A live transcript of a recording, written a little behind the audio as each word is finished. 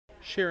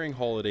sharing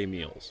holiday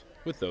meals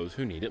with those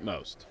who need it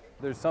most.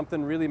 There's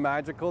something really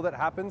magical that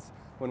happens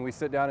when we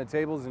sit down at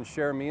tables and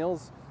share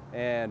meals,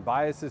 and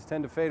biases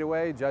tend to fade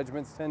away,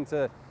 judgments tend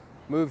to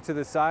move to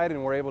the side,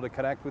 and we're able to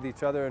connect with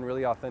each other in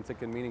really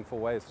authentic and meaningful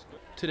ways.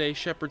 Today,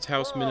 Shepherd's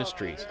House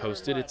Ministries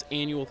hosted its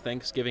annual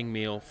Thanksgiving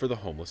meal for the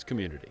homeless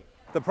community.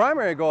 The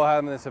primary goal of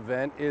having this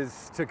event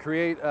is to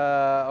create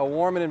a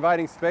warm and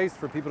inviting space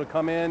for people to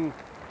come in,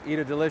 eat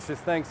a delicious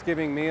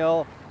Thanksgiving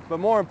meal, but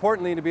more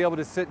importantly, to be able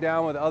to sit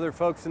down with other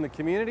folks in the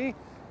community,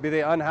 be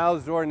they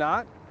unhoused or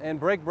not, and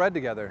break bread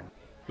together.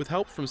 With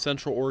help from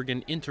Central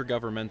Oregon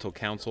Intergovernmental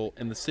Council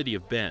and the City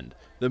of Bend,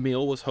 the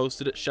meal was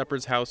hosted at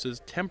Shepherd's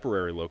House's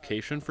temporary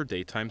location for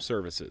daytime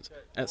services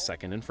at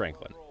 2nd and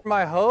Franklin.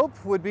 My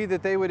hope would be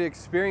that they would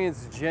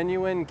experience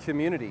genuine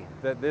community,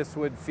 that this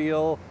would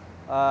feel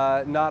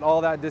not all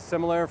that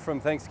dissimilar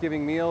from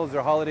Thanksgiving meals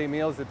or holiday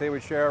meals that they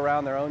would share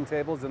around their own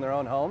tables in their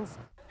own homes.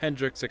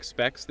 Hendricks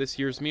expects this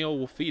year's meal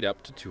will feed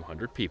up to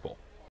 200 people.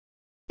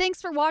 Thanks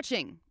for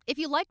watching. If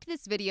you liked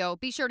this video,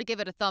 be sure to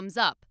give it a thumbs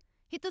up.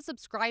 Hit the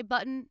subscribe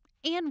button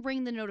and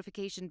ring the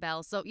notification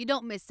bell so you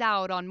don't miss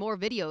out on more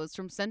videos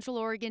from Central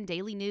Oregon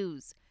Daily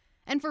News.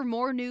 And for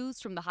more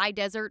news from the high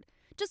desert,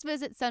 just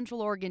visit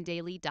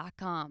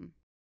centraloregondaily.com.